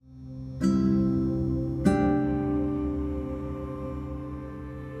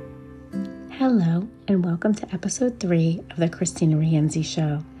Hello, and welcome to episode 3 of the Christina Rienzi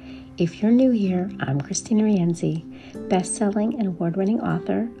Show. If you're new here, I'm Christina Rienzi, best-selling and award-winning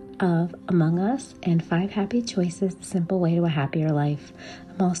author of Among Us and 5 Happy Choices, The Simple Way to a Happier Life.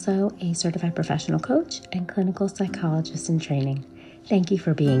 I'm also a certified professional coach and clinical psychologist in training. Thank you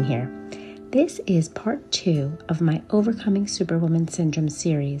for being here. This is part 2 of my Overcoming Superwoman Syndrome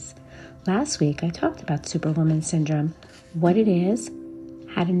series. Last week, I talked about Superwoman Syndrome, what it is,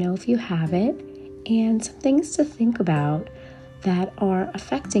 how to know if you have it, and some things to think about that are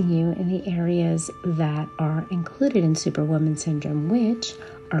affecting you in the areas that are included in Superwoman Syndrome, which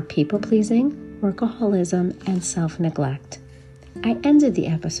are people-pleasing, workaholism, and self-neglect. I ended the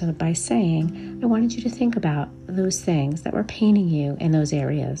episode by saying I wanted you to think about those things that were paining you in those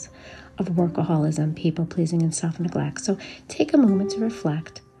areas of workaholism, people-pleasing, and self-neglect. So take a moment to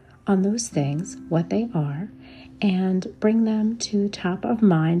reflect on those things, what they are, and bring them to top of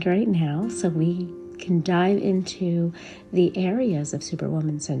mind right now so we can dive into the areas of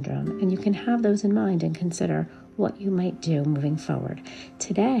Superwoman Syndrome, and you can have those in mind and consider what you might do moving forward.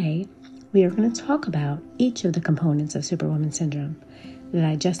 Today, we are going to talk about each of the components of Superwoman Syndrome that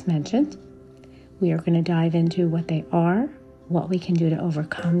I just mentioned. We are going to dive into what they are, what we can do to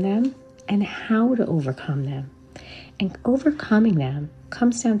overcome them, and how to overcome them. And overcoming them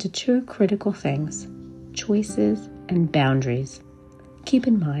comes down to 2 critical things: choices and boundaries. Keep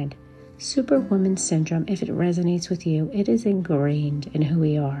in mind, Superwoman Syndrome, if it resonates with you, it is ingrained in who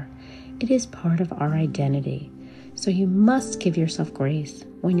we are. It is part of our identity. So you must give yourself grace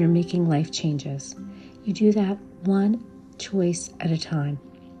when you're making life changes. You do that one choice at a time.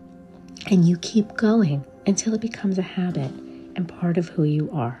 And you keep going until it becomes a habit and part of who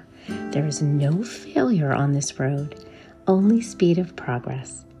you are. There is no failure on this road, only speed of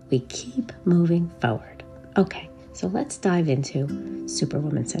progress. We keep moving forward. Okay, so let's dive into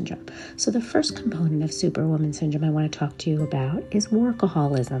Superwoman Syndrome. So the first component of Superwoman Syndrome I want to talk to you about is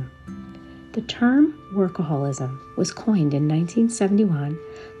workaholism. The term workaholism was coined in 1971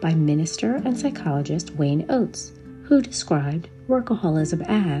 by minister and psychologist Wayne Oates, who described workaholism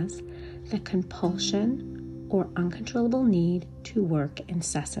as the compulsion or uncontrollable need to work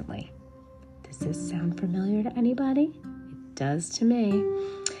incessantly. Does this sound familiar to anybody? It does to me.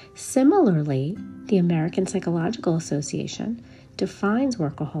 Similarly, the American Psychological Association defines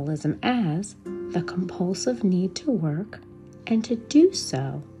workaholism as the compulsive need to work and to do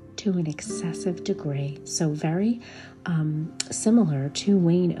so to an excessive degree. So very similar to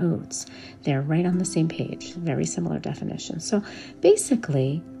Wayne Oates. They're right on the same page, very similar definition. So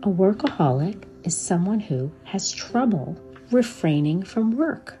basically, a workaholic is someone who has trouble refraining from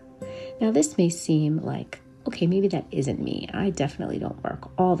work. Now, this may seem like, okay, maybe that isn't me. I definitely don't work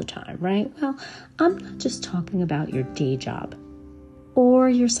all the time, right? Well, I'm not just talking about your day job or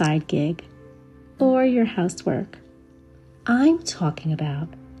your side gig or your housework. I'm talking about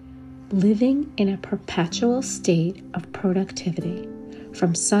living in a perpetual state of productivity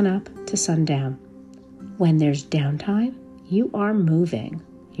from sunup to sundown. When there's downtime, you are moving.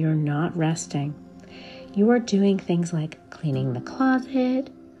 You're not resting. You are doing things like cleaning the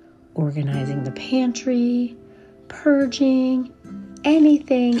closet, organizing the pantry, purging,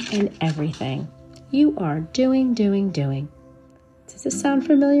 anything and everything. You are doing. Does this sound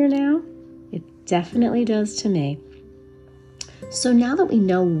familiar now? It definitely does to me. So now that we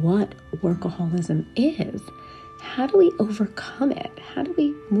know what workaholism is, how do we overcome it? How do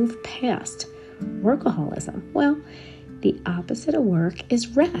we move past workaholism? Well, the opposite of work is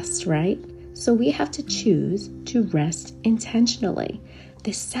rest, right? So we have to choose to rest intentionally.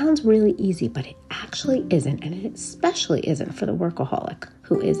 This sounds really easy, but it actually isn't, and it especially isn't for the workaholic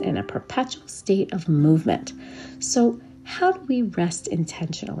who is in a perpetual state of movement. So how do we rest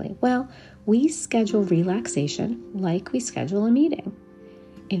intentionally? Well, we schedule relaxation like we schedule a meeting.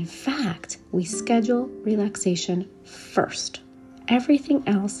 In fact, we schedule relaxation first. Everything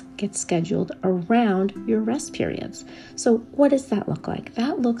else gets scheduled around your rest periods. So what does that look like?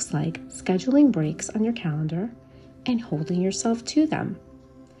 That looks like scheduling breaks on your calendar and holding yourself to them.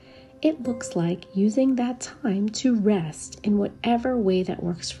 It looks like using that time to rest in whatever way that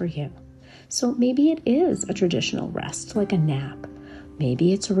works for you. So maybe it is a traditional rest, like a nap.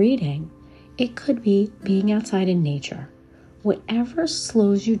 Maybe it's reading. It could be being outside in nature. Whatever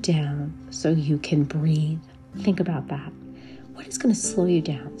slows you down so you can breathe. Think about that. What is going to slow you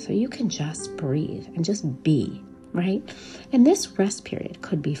down so you can just breathe and just be, right? And this rest period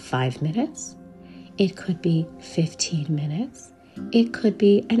could be 5 minutes. It could be 15 minutes. It could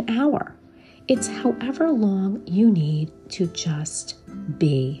be an hour. It's however long you need to just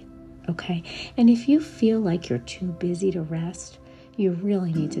be, okay? And if you feel like you're too busy to rest, you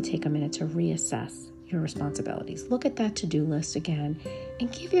really need to take a minute to reassess your responsibilities. Look at that to-do list again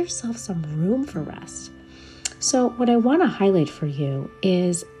and give yourself some room for rest. So what I want to highlight for you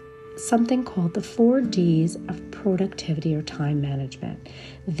is something called the 4 Ds of productivity or time management.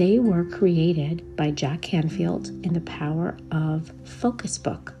 They were created by Jack Canfield in the Power of Focus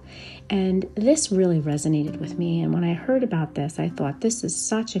book. And this really resonated with me. And when I heard about this, I thought this is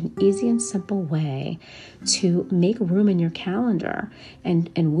such an easy and simple way to make room in your calendar and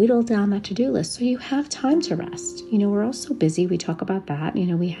whittle down that to-do list so you have time to rest. We're all so busy. We talk about that.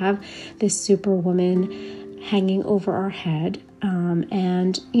 We have this Superwoman hanging over our head.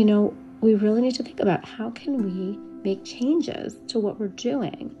 We really need to think about how can we make changes to what we're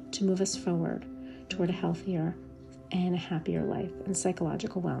doing to move us forward toward a healthier and a happier life and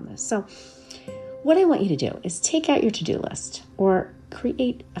psychological wellness. So what I want you to do is take out your to-do list or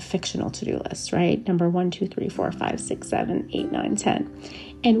create a fictional to-do list, right? Number 1, 2, 3, 4, 5, 6, 7, 8, 9, 10.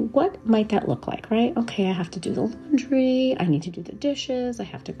 And what might that look like, right? Okay, I have to do the laundry. I need to do the dishes. I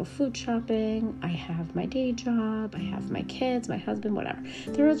have to go food shopping. I have my day job. I have my kids, my husband, whatever.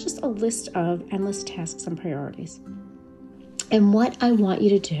 There are just a list of endless tasks and priorities. And what I want you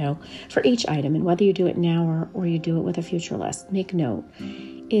to do for each item, and whether you do it now or you do it with a future list, make note,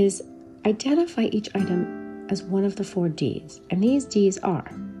 is identify each item as one of the 4 Ds. And these Ds are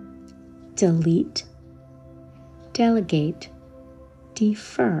delete, delegate,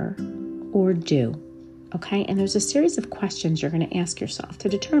 defer, or do. Okay? And there's a series of questions you're going to ask yourself to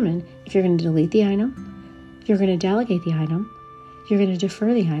determine if you're going to delete the item, you're going to delegate the item, you're going to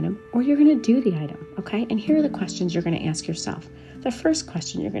defer the item, or you're going to do the item, okay? And here are the questions you're going to ask yourself. The first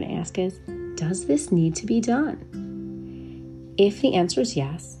question you're going to ask is, does this need to be done? If the answer is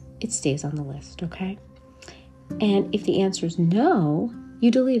yes, it stays on the list, okay? And if the answer is no,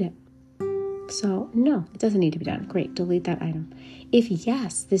 you delete it. So, no, it doesn't need to be done. Great, delete that item. If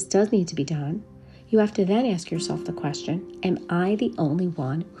yes, this does need to be done, you have to then ask yourself the question, am I the only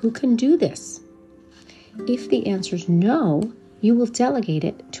one who can do this? If the answer is no, you will delegate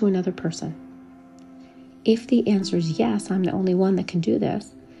it to another person. If the answer is yes, I'm the only one that can do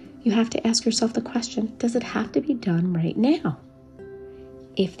this, you have to ask yourself the question, does it have to be done right now?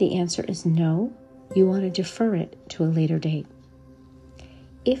 If the answer is no, you want to defer it to a later date.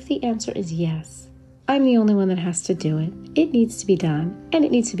 If the answer is yes, I'm the only one that has to do it, it needs to be done, and it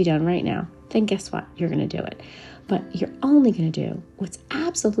needs to be done right now, then guess what? You're going to do it. But you're only going to do what's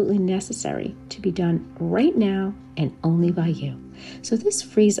absolutely necessary to be done right now and only by you. So this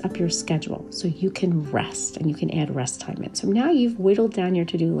frees up your schedule so you can rest and you can add rest time in. So now you've whittled down your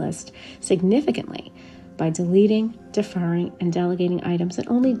to-do list significantly by deleting, deferring, and delegating items and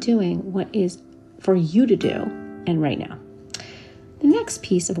only doing what is for you to do and right now. The next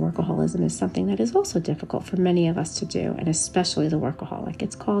piece of workaholism is something that is also difficult for many of us to do, and especially the workaholic.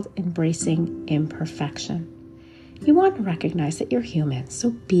 It's called embracing imperfection. You want to recognize that you're human, so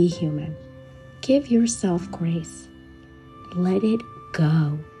be human. Give yourself grace. Let it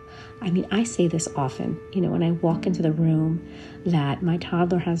go. I say this often, when I walk into the room that my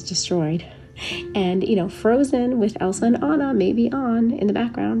toddler has destroyed and, Frozen with Elsa and Anna may be on in the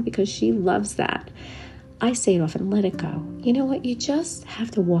background because she loves that. I say it often, let it go. You know what? You just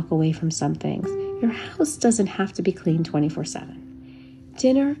have to walk away from some things. Your house doesn't have to be clean 24/7.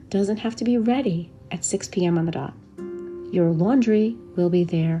 Dinner doesn't have to be ready at 6 p.m. on the dot. Your laundry will be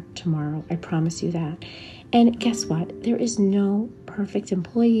there tomorrow. I promise you that. And guess what? There is no perfect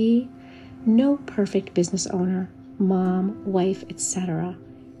employee, no perfect business owner, mom, wife, etc.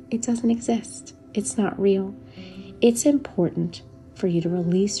 It doesn't exist. It's not real. It's important for you to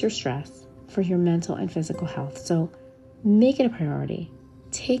release your stress for your mental and physical health. So make it a priority.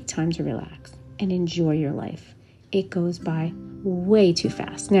 Take time to relax and enjoy your life. It goes by way too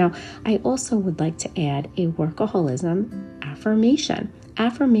fast. Now, I also would like to add a workaholism affirmation.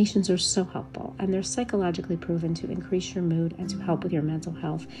 Affirmations are so helpful, and they're psychologically proven to increase your mood and to help with your mental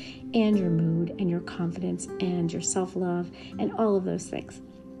health and your mood and your confidence and your self-love and all of those things.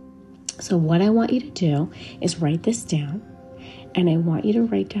 So what I want you to do is write this down, and I want you to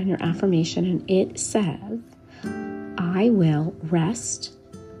write down your affirmation, and it says, I will rest,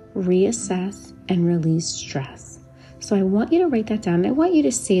 reassess, and release stress. So I want you to write that down, and I want you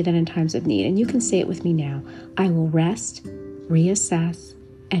to say that in times of need, and you can say it with me now. I will rest, reassess,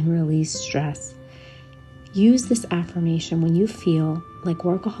 and release stress. Use this affirmation when you feel like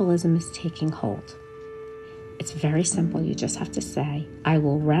workaholism is taking hold. It's very simple. You just have to say, I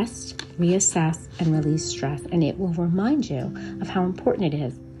will rest, reassess, and release stress, and it will remind you of how important it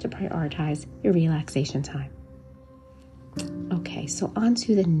is to prioritize your relaxation time. Okay, so on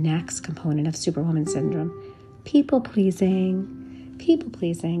to the next component of Superwoman Syndrome, people pleasing. People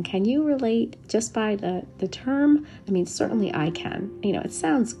pleasing. Can you relate just by the term? I mean, certainly I can. It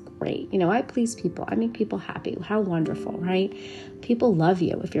sounds great. I please people. I make people happy. How wonderful, right? People love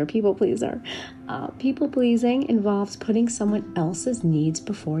you if you're a people pleaser. People pleasing involves putting someone else's needs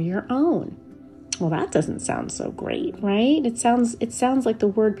before your own. Well, that doesn't sound so great, right? It sounds like the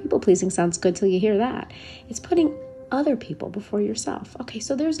word people pleasing sounds good till you hear that. It's putting other people before yourself. Okay,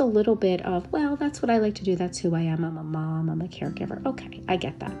 so there's a little bit of, well, that's what I like to do. That's who I am. I'm a mom. I'm a caregiver. Okay, I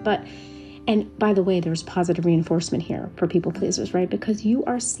get that. And by the way, there's positive reinforcement here for people pleasers, right? Because you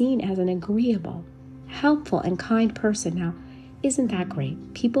are seen as an agreeable, helpful, and kind person. Now, isn't that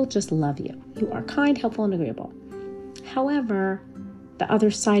great? People just love you. You are kind, helpful, and agreeable. However, the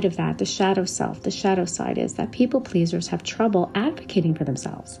other side of that, the shadow self, the shadow side is that people pleasers have trouble advocating for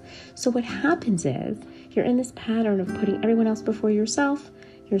themselves. So what happens is you're in this pattern of putting everyone else before yourself.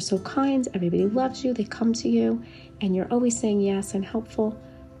 You're so kind, everybody loves you, they come to you, and you're always saying yes and helpful,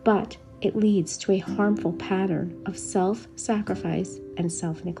 but it leads to a harmful pattern of self-sacrifice and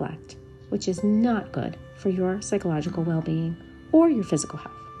self-neglect, which is not good for your psychological well-being or your physical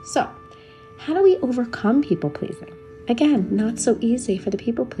health. So, how do we overcome people pleasing? Again, not so easy for the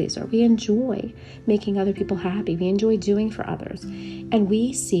people pleaser. We enjoy making other people happy. We enjoy doing for others. And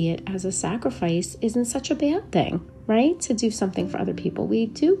we see it as a sacrifice isn't such a bad thing, right? To do something for other people. We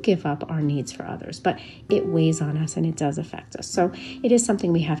do give up our needs for others, but it weighs on us and it does affect us. So it is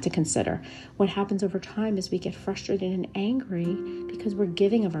something we have to consider. What happens over time is we get frustrated and angry because we're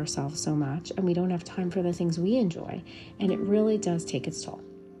giving of ourselves so much and we don't have time for the things we enjoy. And it really does take its toll.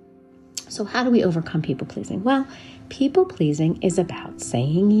 So how do we overcome people pleasing? Well, people pleasing is about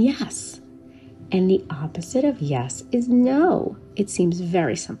saying yes. And the opposite of yes is no. It seems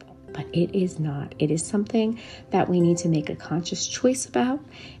very simple, but it is not. It is something that we need to make a conscious choice about,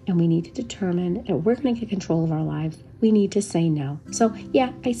 and we need to determine that we're going to get control of our lives. We need to say no. So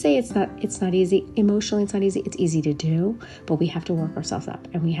yeah, I say it's not easy. Emotionally, it's not easy. It's easy to do, but we have to work ourselves up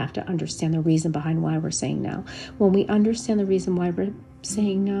and we have to understand the reason behind why we're saying no. When we understand the reason why we're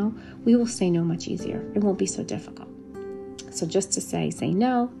saying no, we will say no much easier. It won't be so difficult. So just to say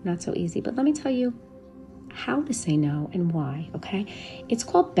no, not so easy. But let me tell you how to say no and why, okay? It's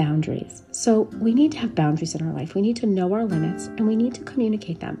called boundaries. So we need to have boundaries in our life. We need to know our limits and we need to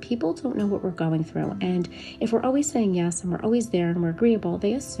communicate them. People don't know what we're going through. And if we're always saying yes and we're always there and we're agreeable,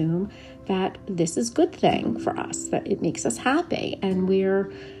 they assume that this is a good thing for us, that it makes us happy and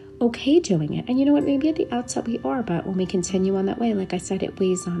we're okay doing it. And you know what? Maybe at the outset we are, but when we continue on that way, like I said, it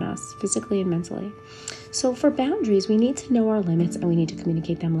weighs on us physically and mentally. So for boundaries, we need to know our limits and we need to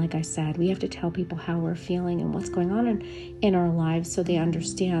communicate them. Like I said, we have to tell people how we're feeling and what's going on in our lives so they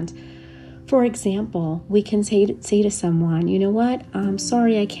understand. For example, we can say to someone, you know what? I'm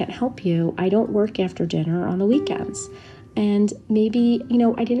sorry, I can't help you. I don't work after dinner on the weekends. And maybe,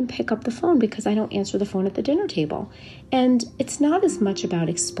 I didn't pick up the phone because I don't answer the phone at the dinner table. And it's not as much about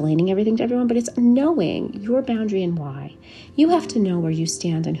explaining everything to everyone, but it's knowing your boundary and why. You have to know where you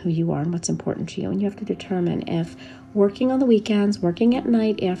stand and who you are and what's important to you. And you have to determine if working on the weekends, working at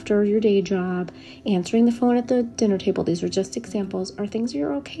night after your day job, answering the phone at the dinner table, these are just examples, are things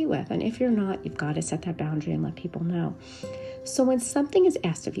you're okay with. And if you're not, you've got to set that boundary and let people know. So when something is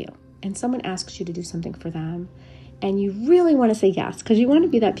asked of you and someone asks you to do something for them, and you really want to say yes because you want to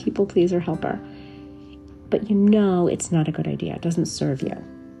be that people pleaser helper, but it's not a good idea. It doesn't serve you.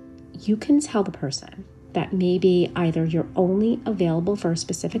 You can tell the person that maybe either you're only available for a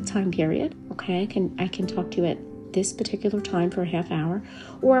specific time period, okay? I can talk to you at this particular time for a half hour,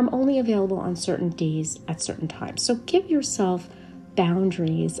 or I'm only available on certain days at certain times. So give yourself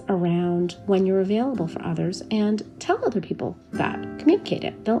boundaries around when you're available for others and tell other people that. Communicate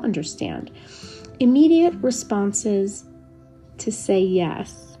it. They'll understand. Immediate responses to say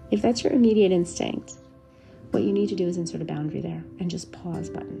yes. If that's your immediate instinct, what you need to do is insert a boundary there and just pause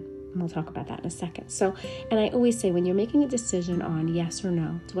button. And we'll talk about that in a second. So, and I always say when you're making a decision on yes or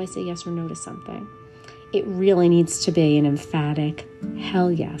no, do I say yes or no to something? It really needs to be an emphatic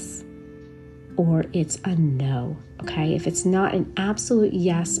hell yes, or it's a no, okay? If it's not an absolute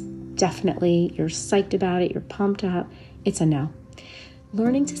yes, definitely, you're psyched about it, you're pumped up, it's a no.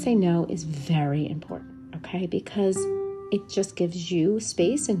 Learning to say no is very important, okay? Because it just gives you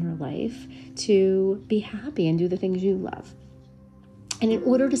space in your life to be happy and do the things you love. And in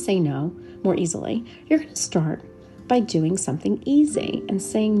order to say no more easily, you're going to start by doing something easy and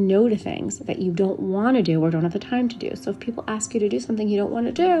saying no to things that you don't want to do or don't have the time to do. So if people ask you to do something you don't want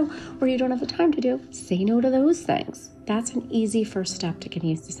to do or you don't have the time to do, say no to those things. That's an easy first step to get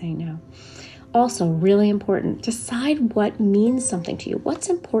used to saying no. Also, really important, decide what means something to you. What's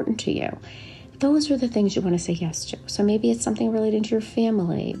important to you? those are the things you want to say yes to. So maybe it's something related to your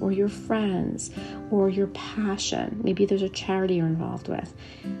family or your friends or your passion. Maybe there's a charity you're involved with.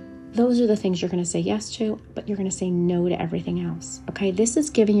 Those are the things you're going to say yes to, but you're going to say no to everything else. Okay, this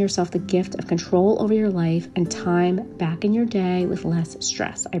is giving yourself the gift of control over your life and time back in your day with less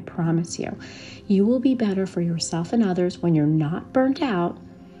stress. I promise you. You will be better for yourself and others when you're not burnt out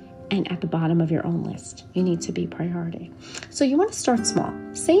and at the bottom of your own list. You need to be priority. So you want to start small.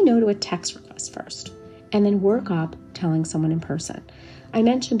 Say no to a text request first, and then work up telling someone in person. I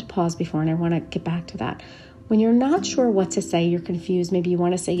mentioned pause before, and I want to get back to that. When you're not sure what to say, you're confused, maybe you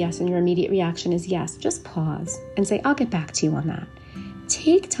want to say yes and your immediate reaction is yes, just pause and say, I'll get back to you on that.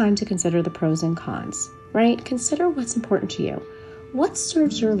 Take time to consider the pros and cons, right? Consider what's important to you. What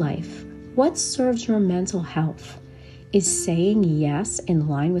serves your life? What serves your mental health? Is saying yes in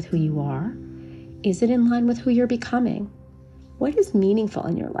line with who you are? Is it in line with who you're becoming? What is meaningful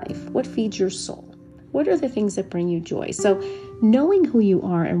in your life? What feeds your soul? What are the things that bring you joy? So knowing who you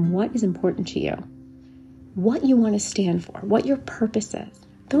are and what is important to you, what you want to stand for, what your purpose is,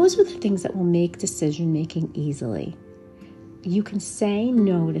 those are the things that will make decision making easily. You can say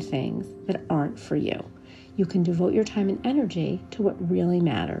no to things that aren't for you. You can devote your time and energy to what really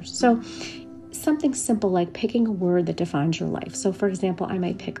matters. So something simple like picking a word that defines your life. So for example, I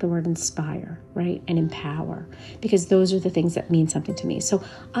might pick the word inspire, right? And empower, because those are the things that mean something to me. So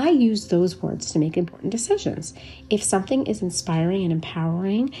I use those words to make important decisions. If something is inspiring and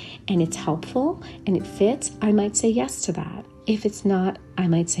empowering and it's helpful and it fits, I might say yes to that. If it's not, I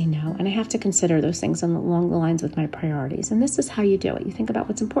might say no. And I have to consider those things along the lines with my priorities. And this is how you do it. You think about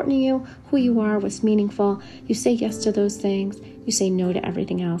what's important to you, who you are, what's meaningful. You say yes to those things. You say no to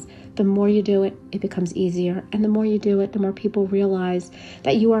everything else. The more you do it, it becomes easier. And the more you do it, the more people realize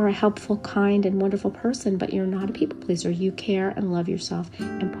that you are a helpful, kind, and wonderful person, but you're not a people pleaser. You care and love yourself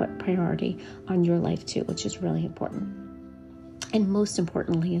and put priority on your life too, which is really important. And most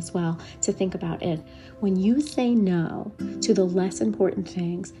importantly as well, to think about it, when you say no to the less important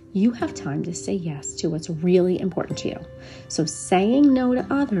things, you have time to say yes to what's really important to you. So saying no to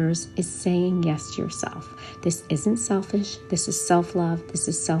others is saying yes to yourself. This isn't selfish. This is self-love. This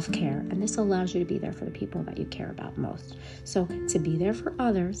is self-care. And this allows you to be there for the people that you care about most. So to be there for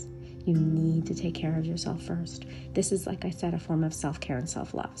others, you need to take care of yourself first. This is, like I said, a form of self-care and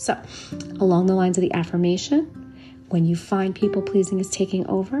self-love. So along the lines of the affirmation, when you find people pleasing is taking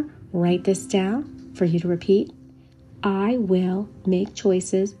over, write this down for you to repeat. I will make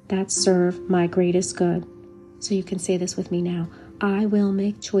choices that serve my greatest good. So you can say this with me now. I will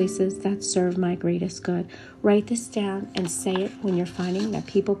make choices that serve my greatest good. Write this down and say it when you're finding that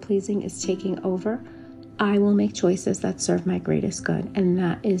people pleasing is taking over. I will make choices that serve my greatest good. And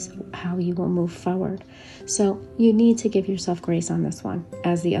that is how you will move forward. So you need to give yourself grace on this one,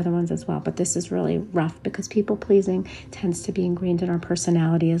 as the other ones as well. But this is really rough because people pleasing tends to be ingrained in our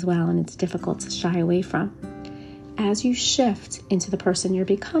personality as well. And it's difficult to shy away from. As you shift into the person you're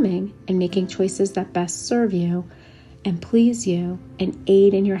becoming and making choices that best serve you and please you and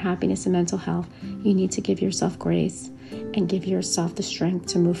aid in your happiness and mental health, you need to give yourself grace and give yourself the strength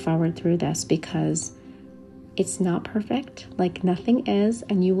to move forward through this, because it's not perfect, like nothing is,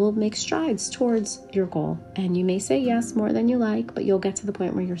 and you will make strides towards your goal. And you may say yes more than you like, but you'll get to the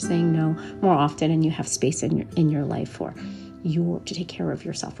point where you're saying no more often, and you have space in your life for you to take care of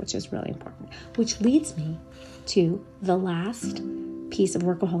yourself, which is really important. Which leads me to the last piece of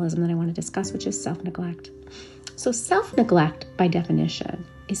workaholism that I want to discuss, which is self-neglect. So self-neglect, by definition,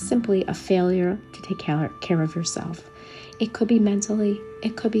 is simply a failure to take care of yourself. It could be mentally,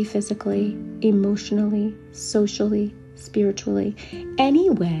 it could be physically, emotionally, socially, spiritually.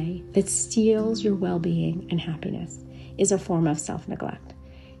 Any way that steals your well-being and happiness is a form of self-neglect.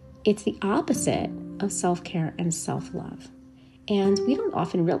 It's the opposite of self-care and self-love. And we don't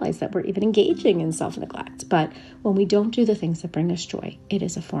often realize that we're even engaging in self-neglect. But when we don't do the things that bring us joy, it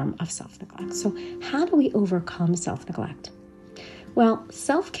is a form of self-neglect. So how do we overcome self-neglect? Well,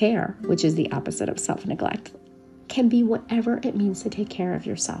 self-care, which is the opposite of self-neglect, can be whatever it means to take care of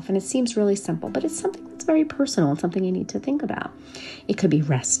yourself. And it seems really simple, but it's something that's very personal and something you need to think about. It could be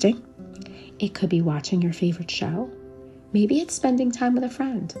resting. It could be watching your favorite show. Maybe it's spending time with a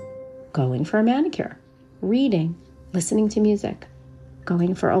friend, going for a manicure, reading, listening to music,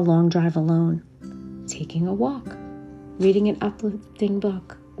 going for a long drive alone, taking a walk, reading an uplifting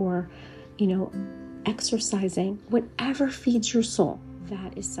book, or, exercising. Whatever feeds your soul,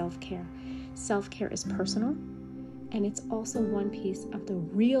 that is self-care. Self-care is personal. And it's also one piece of the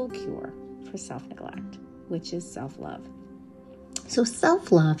real cure for self-neglect, which is self-love. So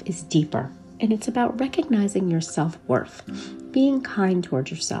self-love is deeper. And it's about recognizing your self-worth, being kind towards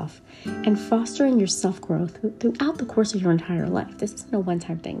yourself, and fostering your self-growth throughout the course of your entire life. This isn't a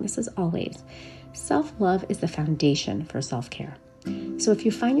one-time thing. This is always. Self-love is the foundation for self-care. So if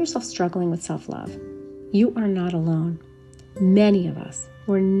you find yourself struggling with self-love, you are not alone. Many of us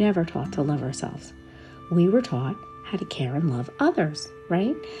were never taught to love ourselves. We were taught how to care and love others,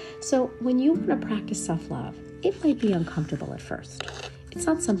 right? So when you want to practice self-love, it might be uncomfortable at first. It's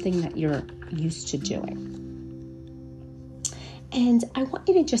not something that you're used to doing. And I want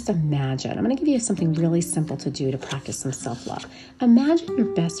you to just imagine, I'm going to give you something really simple to do to practice some self-love. Imagine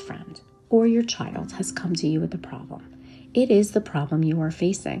your best friend or your child has come to you with a problem. It is the problem you are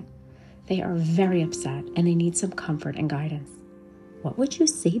facing. They are very upset and they need some comfort and guidance. What would you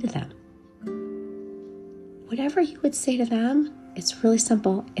say to them? Whatever you would say to them, it's really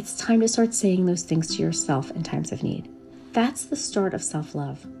simple. It's time to start saying those things to yourself in times of need. That's the start of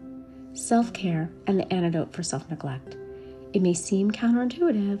self-love, self-care, and the antidote for self-neglect. It may seem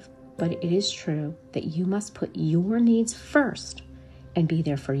counterintuitive, but it is true that you must put your needs first and be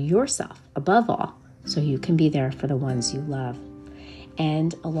there for yourself above all, so you can be there for the ones you love.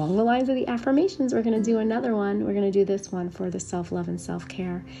 And along the lines of the affirmations, we're going to do another one. We're going to do this one for the self-love and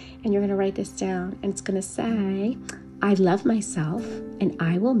self-care. And you're going to write this down, and it's going to say, I love myself, and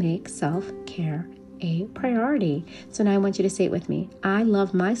I will make self-care a priority. So now I want you to say it with me. I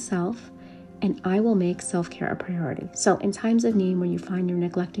love myself, and I will make self-care a priority. So in times of need, when you find you're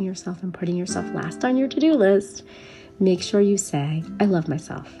neglecting yourself and putting yourself last on your to-do list, make sure you say, I love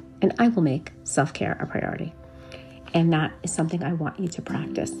myself, and I will make self-care a priority. And that is something I want you to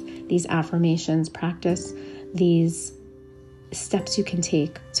practice. These affirmations, practice these steps you can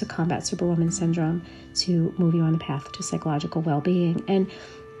take to combat Superwoman Syndrome, to move you on the path to psychological well-being. And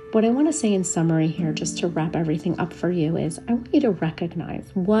what I want to say in summary here, just to wrap everything up for you, is I want you to recognize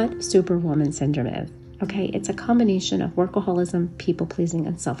what Superwoman Syndrome is. Okay, it's a combination of workaholism, people-pleasing,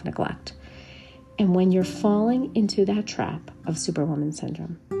 and self-neglect. And when you're falling into that trap of Superwoman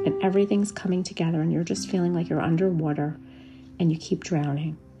Syndrome and everything's coming together and you're just feeling like you're underwater and you keep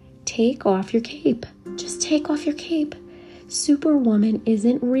drowning, take off your cape. Just take off your cape. Superwoman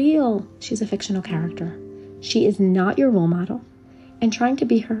isn't real. She's a fictional character. She is not your role model. And trying to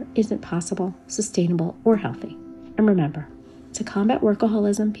be her isn't possible, sustainable, or healthy. And remember, to combat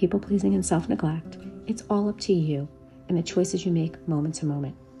workaholism, people-pleasing, and self-neglect, it's all up to you and the choices you make moment to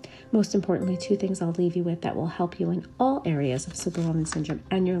moment. Most importantly, 2 things I'll leave you with that will help you in all areas of Superwoman Syndrome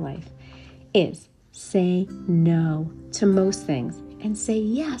and your life is say no to most things and say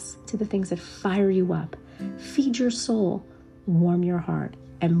yes to the things that fire you up, feed your soul, warm your heart,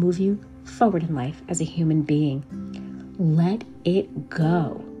 and move you forward in life as a human being. Let it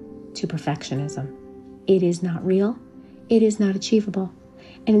go to perfectionism. It is not real. It is not achievable.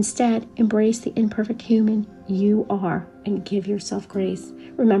 And instead, embrace the imperfect human you are and give yourself grace.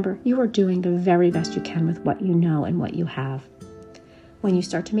 Remember, you are doing the very best you can with what you know and what you have. When you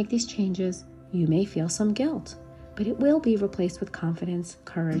start to make these changes, you may feel some guilt, but it will be replaced with confidence,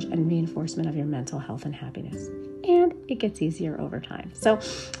 courage, and reinforcement of your mental health and happiness. And it gets easier over time. So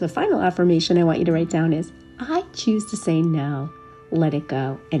the final affirmation I want you to write down is, I choose to say no, let it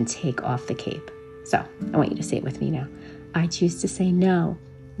go, and take off the cape. So I want you to say it with me now. I choose to say no,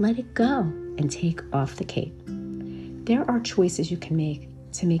 let it go, and take off the cape. There are choices you can make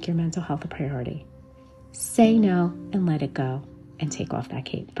to make your mental health a priority. Say no and let it go, and take off that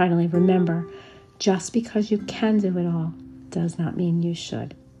cape. Finally, remember, just because you can do it all does not mean you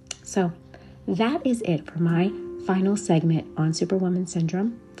should. So that is it for my final segment on Superwoman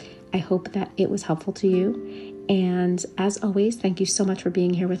Syndrome. I hope that it was helpful to you. And as always, thank you so much for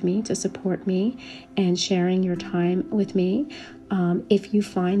being here with me to support me and sharing your time with me. If you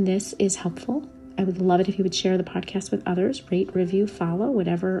find this is helpful, I would love it if you would share the podcast with others, rate, review, follow,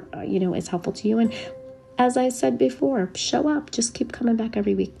 whatever, is helpful to you. And as I said before, show up, just keep coming back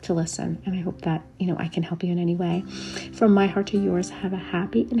every week to listen. And I hope that, I can help you in any way. From my heart to yours, have a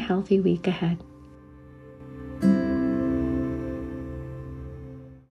happy and healthy week ahead.